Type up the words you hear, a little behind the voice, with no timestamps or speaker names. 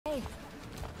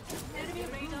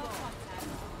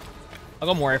I'll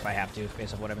go more if I have to,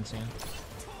 based off what I've been seeing.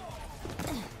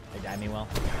 They died me well.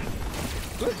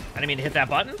 Ooh, I didn't mean to hit that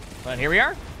button, but here we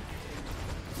are.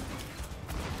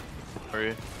 Where are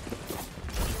you?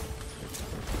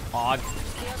 Hog.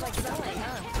 Feels like selling,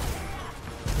 huh?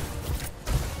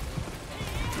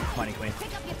 Money queen.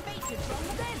 Pick up your faces from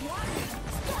the bed,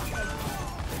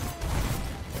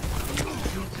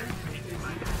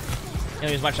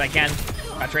 Healing as much as I can.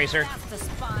 Got Tracer. That's the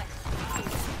spot.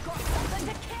 Got something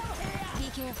to kill here. Be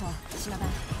careful, Shinobu.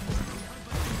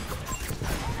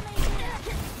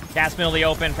 Cast middle of the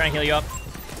open, trying to heal you up.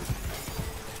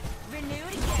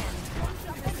 Renewed again.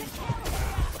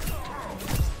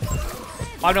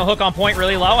 Hog no hook on point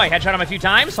really low. I headshot him a few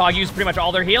times. Hog used pretty much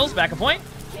all their heals. Back a point.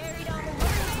 Carried on the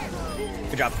way.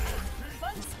 Good job.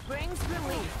 Brings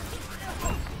relief.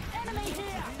 Enemy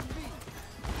here.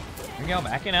 Here we go,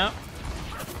 backing out.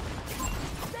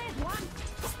 There's one.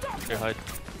 Stop. Here, hide.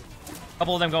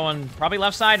 Couple of them going probably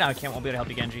left side. No, I won't be able to help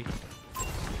you, Genji.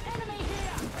 Enemy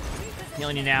here.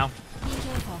 Healing you now. Be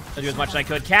careful. I'll do as much as I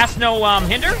could. Cast no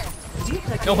hinder.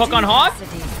 No hook on Hog.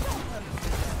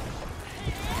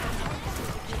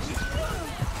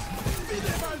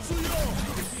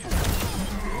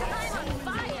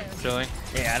 Chilling.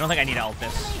 Yeah, I don't think I need to ult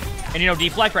this. And you know,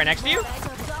 deflect right next to you. Guys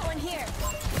are going here.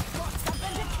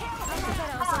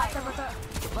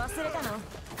 Got something to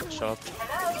kill. Show up.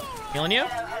 Healing you.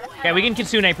 Okay, we can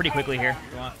Kitsune pretty quickly here.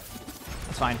 If you want.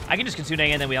 That's fine. I can just Kitsune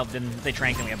and then then they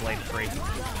trank and we have Blade for free.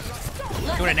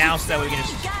 Doing it now so that we can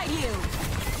just. Guide you.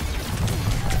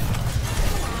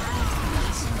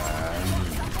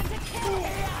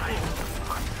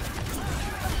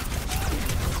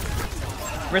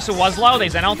 Rissa was low. They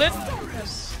Zen ulted. I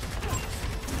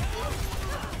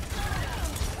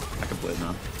can play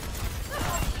now.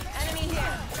 Enemy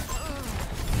here.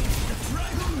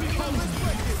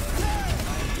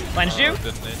 Cleansed you.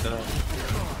 Didn't need that.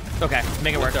 It's okay.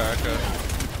 Make it work.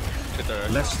 Get there.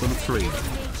 Less than 3.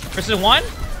 Rissa's one.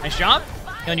 Nice job.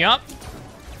 Healing you up.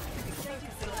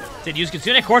 Did use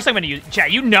Kitsune? Of course I'm going to use.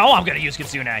 Chat, you know I'm going to use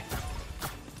Kitsune.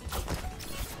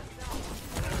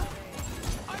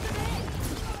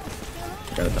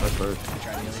 Got it done first.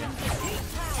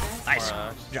 Nice.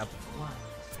 Good job.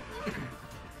 I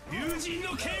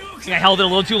think I held it a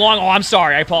little too long. Oh, I'm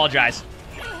sorry. I apologize.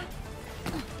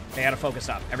 They gotta focus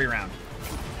up every round.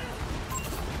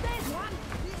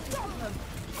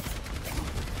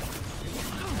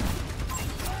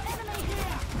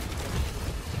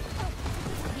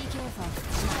 Be careful.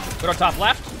 Widow top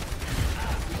left.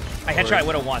 I headshot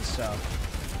Widow once, so.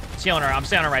 Stealing her. I'm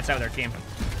staying on the right side with their team.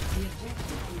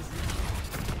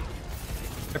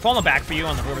 They're falling back for you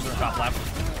on the whoever's on the top left.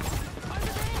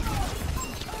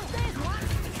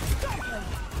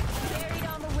 Carried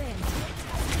on the wind.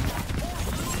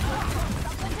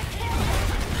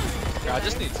 I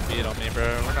just need speed on me, bro.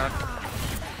 We're not.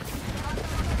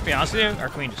 To be honest with you, our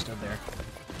queen just stood there.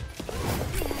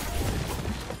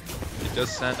 You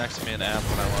just stand next to me in amp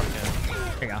when I walk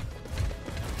Here you go.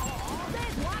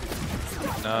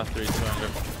 in. No,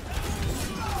 3,200.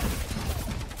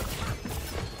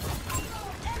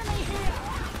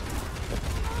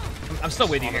 I'm still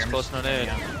with you here. Almost close, no nade.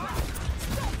 A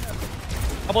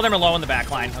couple of them are low in the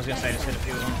back line. I was gonna say I just hit a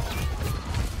few of them.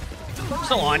 I'm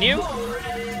still on you.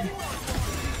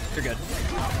 You're good.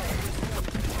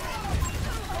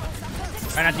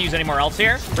 Try not to use any more ults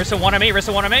here. Rissa one on me.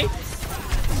 Rissa one on me.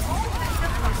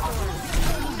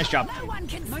 Nice job.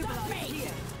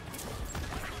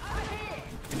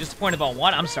 You're disappointed about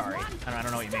what? I'm sorry. I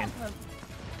don't know what you mean.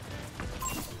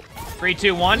 3,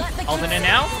 2, 1. Ulting in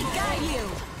now. Guide you.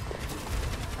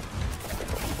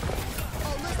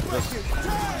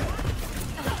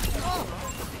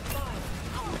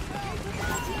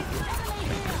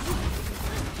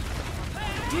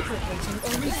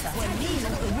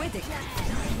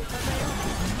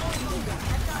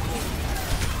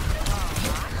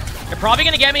 You're probably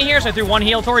gonna get me here, so I threw one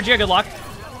heal towards you. Good luck.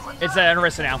 It's an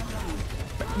Orisa now.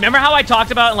 Remember how I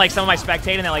talked about in like some of my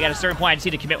spectating that like at a certain point I just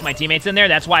need to commit with my teammates in there?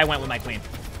 That's why I went with my queen.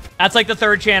 That's like the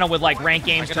third channel with like ranked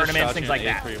games, tournaments, things like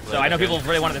that. So I know people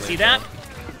really wanted to see that.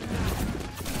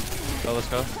 Oh, let's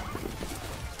go.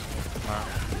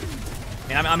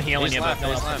 Yeah, I'm healing you, but no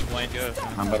one else has point.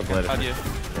 I'm about to play it. How do you?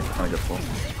 I'm trying to get full.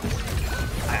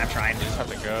 I'm trying. You just have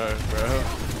to go, bro.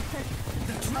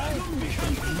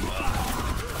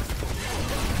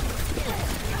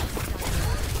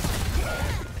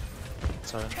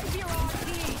 Sorry.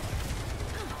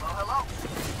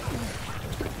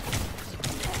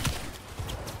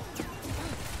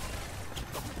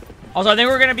 Also, I think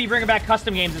we're going to be bringing back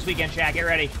custom games this weekend, chat. Get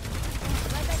ready.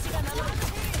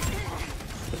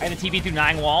 I had the TV through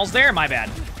 9 walls there. My bad.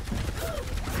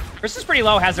 Chris is pretty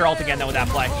low, has their ult again though with that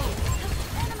play.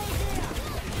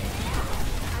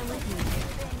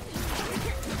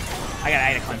 I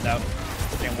gotta cleanse out.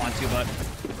 Didn't want to, but...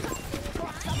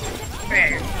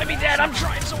 Man, I'd be dead. I'm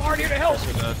trying so hard here to help.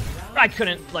 I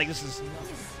couldn't, like, this is... I'm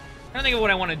trying to think of what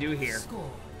I want to do here.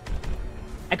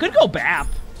 I could go BAP.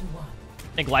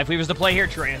 I think Life Weaver's the play here.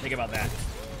 Trying to think about that.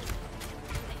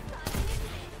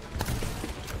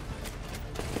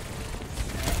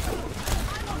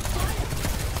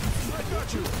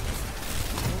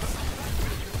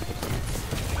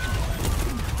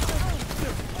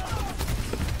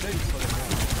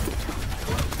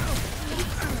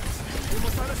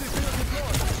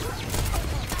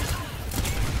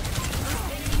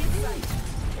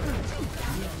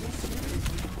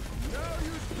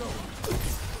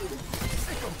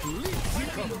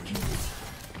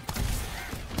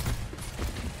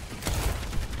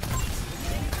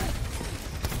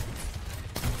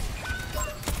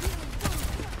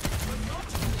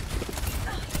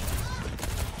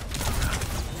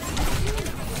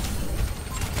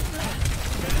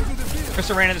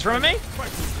 Rissa ran in this room at me?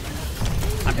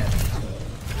 I'm dead.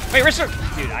 Wait, Rissa!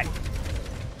 Dude,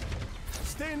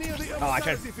 Oh, I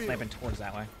tried to snipe towards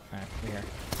that way. Alright, we're here.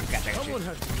 Gotcha, I got you.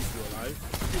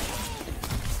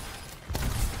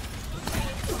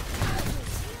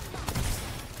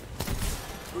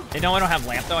 They know I don't have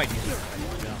lamp though, I do. No,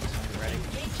 so ready.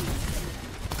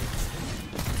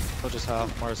 I'll just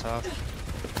half, Mars half.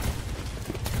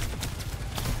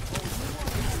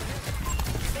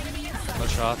 No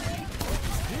shot.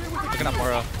 Looking at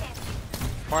Mora.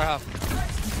 Mora half.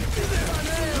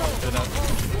 Do that.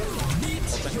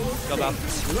 Ulting. Go down.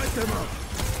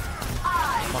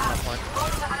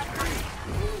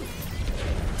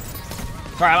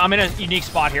 Sorry, I'm in a unique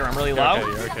spot here. I'm really low.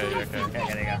 You're okay, you're okay. Okay,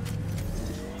 there you go.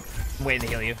 I'm waiting to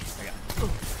heal you. There you go.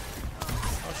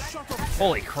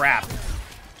 Holy crap.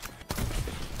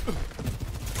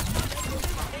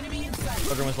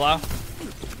 Children was low.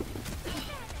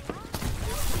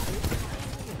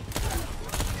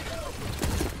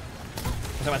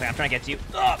 I'm trying to get to you.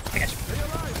 Oh, I got you.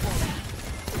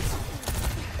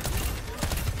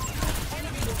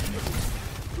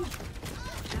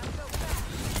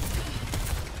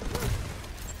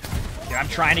 Dude, I'm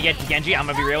trying to get to Genji. I'm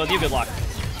gonna be real with you. Good luck. You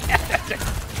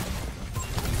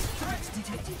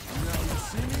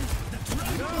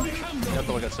have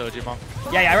to look at Soji, Mom.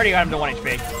 Yeah, I already got him to 1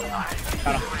 HP.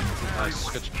 Got him. Nice,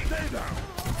 good.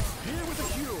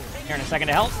 Here in a second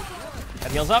to help.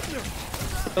 That heals up.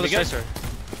 Kill the Tracer.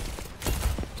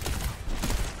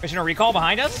 There's no recall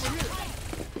behind us.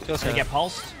 Kill Gonna get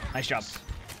pulsed. Nice job.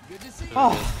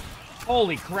 Oh,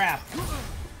 holy crap.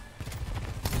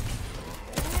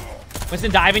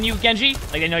 Winston diving you, Genji?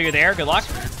 Like they know you're there. Good luck.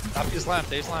 Stop his lamp,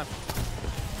 Dave's lamp.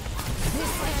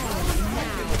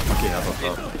 Okay, up.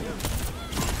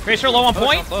 Tracer low on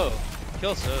point. Low.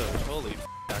 Kill Soj. Holy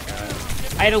that guy.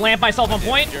 I had to lamp myself on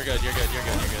point. You're good, you're good, you're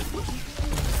good, you're good.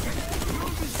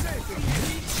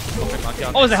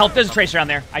 Oh, there's a health. There's a Tracer down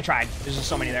there. I tried. There's just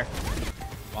so many there.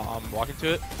 I'm walking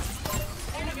to it.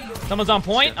 Someone's on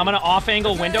point. I'm gonna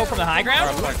off-angle window from the high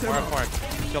ground. Mora point.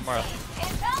 Kill Mora.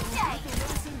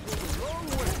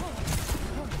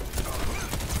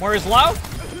 Moira's low.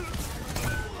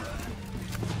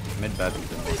 Mid bad.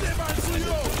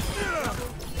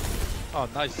 Oh,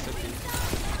 nice.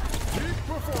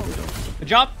 Good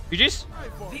job. GG's.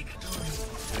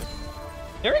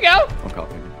 There we go. I'm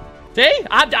copying. See?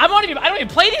 I don't even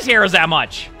play these heroes that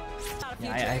much.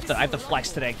 Yeah, I have to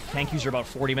flex today. Tank user about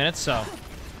 40 minutes, so.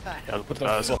 Yeah,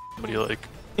 somebody like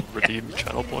redeem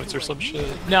channel points or some shit.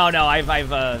 No, I've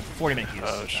 40-minute use.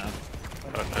 Oh, shit.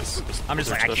 Oh, nice. I'm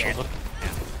just like, I can't. Yeah,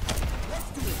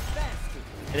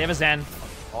 they have a Zen.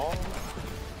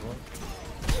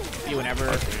 You whenever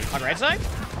on the right side.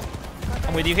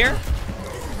 I'm with you here.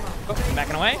 Oh, I'm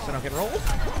backing away so I don't get rolled.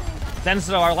 Zen's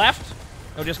to our left.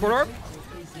 No Discord orb.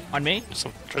 On me.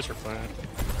 Some Tracer playing.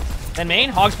 Then main.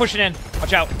 Hog's pushing in.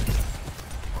 Watch out.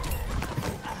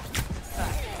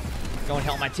 Go and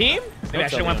help my team. Maybe I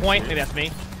should have went point. Maybe that's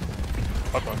me.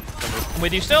 I'm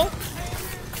with you still.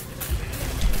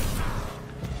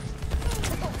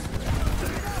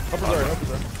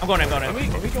 I'm going. I'm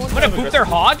gonna boot their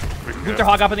hog. Boot their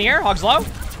hog up in the air. Hog's low.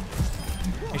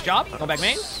 Nice job. Go back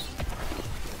main.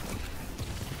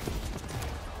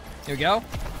 Here we go.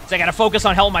 So I gotta focus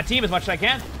on helping my team as much as I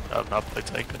can. I've not played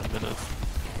tank in a minute.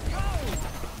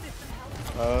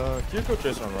 Can you go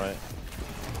Tracer on right?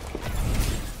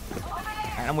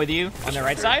 Alright, I'm with you on the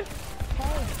right side.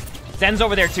 Zen's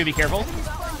over there too, be careful.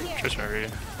 Tracer area.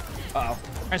 Uh-oh.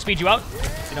 Trying to speed you out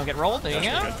so you don't get rolled. There you go.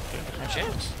 Yeah. Good shit.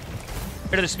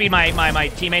 Better to speed my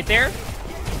teammate there.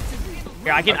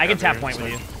 Yeah, I can tap point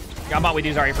with you. Yeah, I'm on with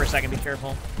you, Zarya, for a second. Be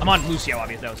careful. I'm on Lucio,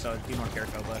 obviously, though, so be more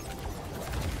careful. But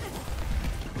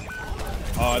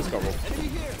Oh, I just got rolled.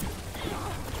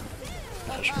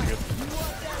 That should be good.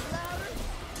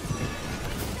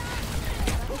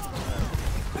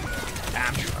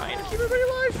 I'm trying to keep everybody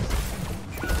alive.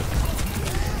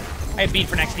 I have beat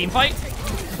for next team fight.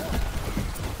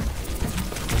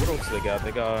 What else they got?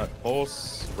 They got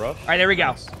Pulse, Rush. All right, there we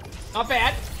go. Not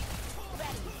bad.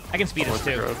 I can speed us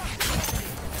too.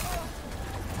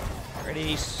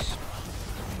 Ready?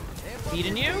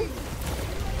 Speeding you.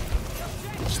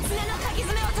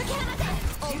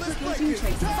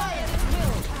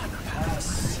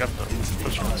 Got the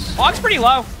push. Hog's pretty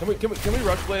low. Can we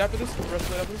rush blade after this? Can we rush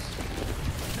blade after this?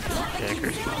 Yeah,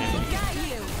 Grace.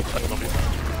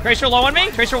 Tracer low on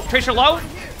me. Tracer low. I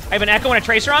have an Echo and a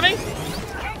Tracer on me.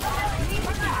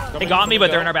 They got me, but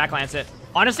they're in our backline. That's it.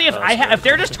 Honestly, if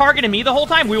they're just targeting me the whole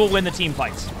time, we will win the team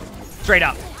fights. Straight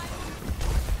up.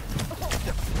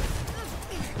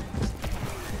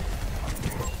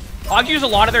 Hog use a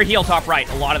lot of their heal top right.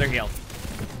 A lot of their heal.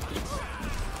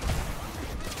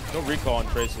 No recall on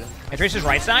Tracer. And Tracer's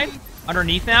right side.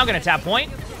 Underneath now. Gonna tap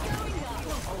point.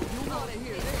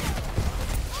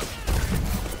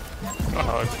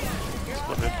 Hog.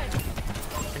 Split it.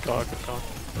 Good Hog.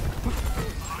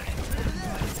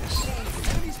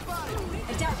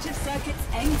 Adaptive circuits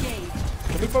engaged.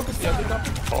 Can we focus the other top?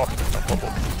 Oh, that bubble.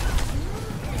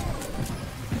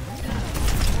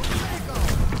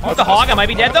 Oh, the Hog. I might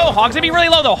be dead, though. Hog's gonna be really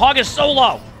low, though. Hog is so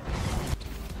low.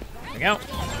 There we go.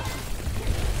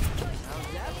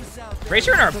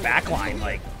 Tracer in our backline,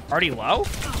 like, already low?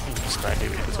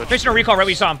 Tracer no recall, right?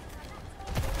 We saw him.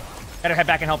 Gotta head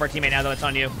back and help our teammate now, though. It's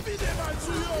on you.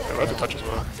 Yeah, we'll have to touch as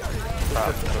well.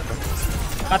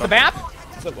 Got the BAP?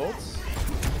 Is that bolts?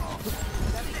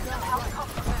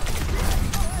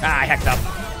 Ah, I hecked up.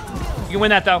 You can win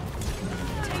that, though.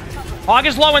 Hog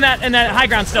is low in that high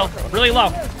ground still. Really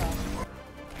low.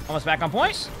 Almost back on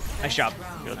point. Nice job.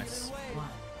 Good. Nice.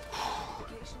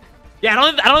 Yeah,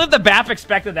 I don't think the BAP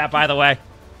expected that, by the way.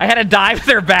 I had to dive with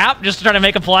their BAP just to try to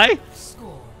make a play.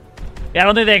 Yeah, I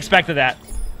don't think they expected that.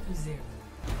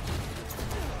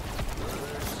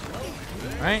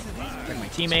 All right. My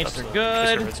teammates are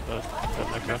good.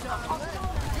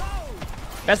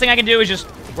 Best thing I can do is just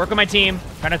work with my team.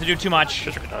 Try not to do too much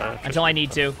until I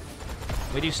need to.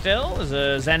 With you still is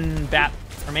a Zen BAP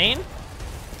remain.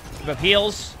 Give up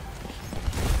heals.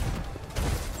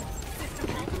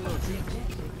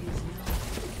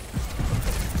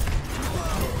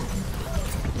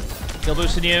 He'll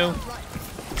boosting you.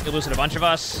 He'll boosting a bunch of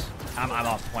us. I'm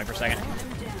off the point for a second.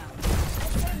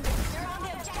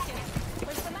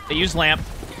 They use lamp.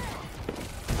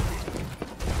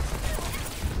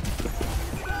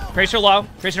 Tracer low.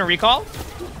 Tracer no recall.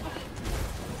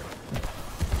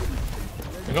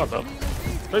 You got that.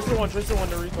 Tracer one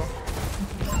to recall.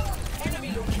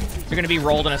 You're gonna be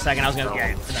rolled in a second. I was gonna.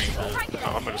 Yeah,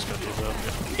 Oh, I'm just gonna use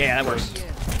that. yeah, that works.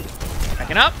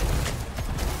 Backing up.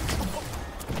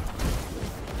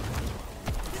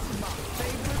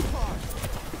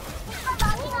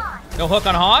 No hook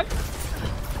on Hog.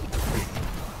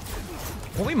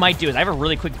 What we might do is I have a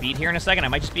really quick beat here in a second. I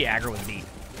might just be aggro with beat.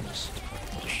 Just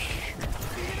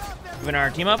moving our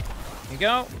team up. Here you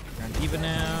go. We're on Diva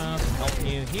now. So I'm helping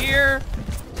you here.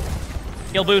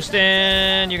 Heal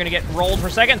boosting. You're gonna get rolled for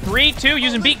a second. 3, 2,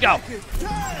 using beat. Go.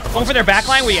 Going for their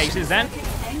backline. Well, yeah, you see Zen.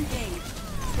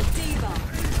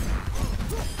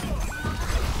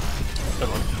 Good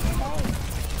one.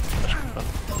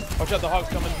 Watch out, the Hog's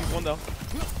coming. He's one though.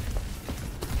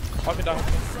 Hog it down.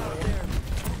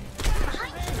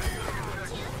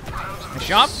 Nice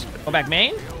job. Go back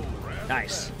main.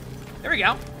 Nice. There we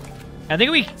go. I think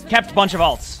we kept a bunch of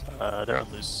ults. They're on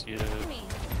loose. Yeah.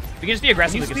 We can just be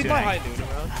aggressive Can you with speed my high Kitsune. noon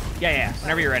around? Yeah.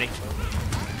 Whenever you're ready.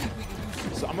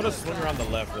 So I'm gonna swing around the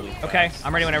left really fast. Okay,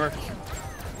 I'm ready whenever.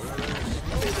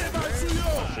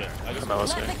 Oh shit. I just I'm not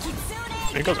listening.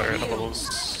 I think those are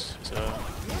levels. So.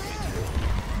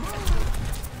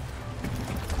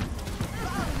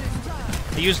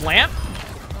 They use lamp.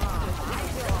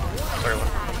 Sorry, what?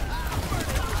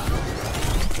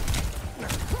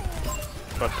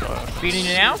 But, Beating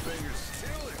you now.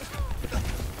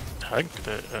 tagged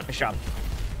it. Nice job.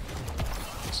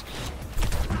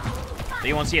 So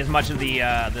you won't see as much of the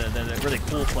really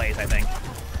cool plays, I think.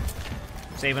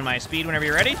 Saving my speed whenever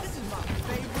you're ready.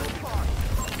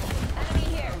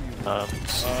 Yeah.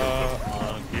 let's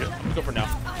go for now.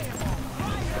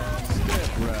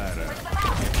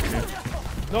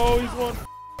 No, he's one.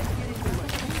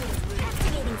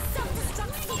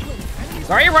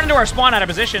 Sorry, you run into our spawn out of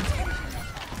position.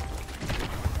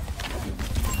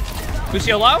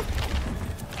 Lucio low.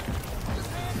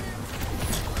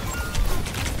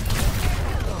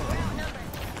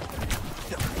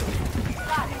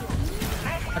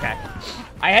 Okay.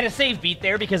 I had to save beat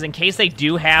there because in case they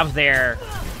do have their...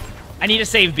 I need to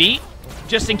save beat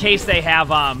just in case they have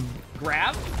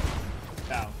grab.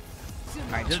 Oh.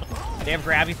 Alright, do they have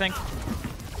grab, you think?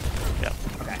 Yeah.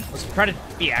 Okay, let's try to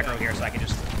be aggro here so I can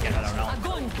just get it. I don't know.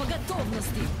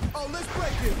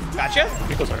 Gotcha. I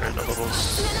think those are no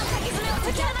levels.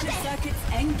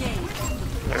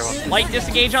 Light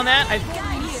disengage on that.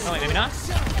 Oh, wait, maybe not.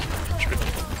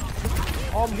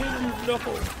 Oh, I'm hitting you, no.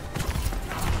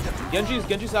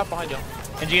 Genji's out behind you.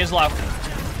 Genji is low.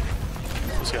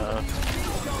 Just got...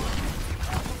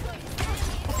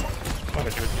 Oh,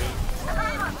 good.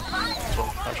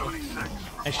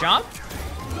 Nice job.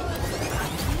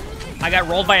 I got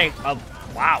rolled by a...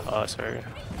 wow. Oh, sorry.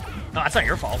 No, that's not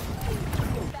your fault.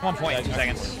 1 point, 2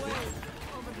 seconds.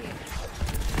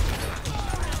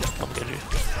 I'm Genji.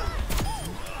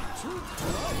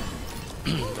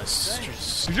 That's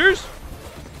just... Cheers.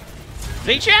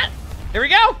 See, chat? There we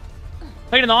go.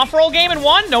 Played an off-roll game and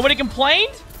won. Nobody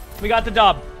complained. We got the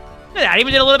dub. Look at that. I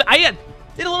even did a little bit. I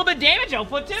did a little bit of damage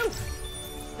output too.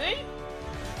 See?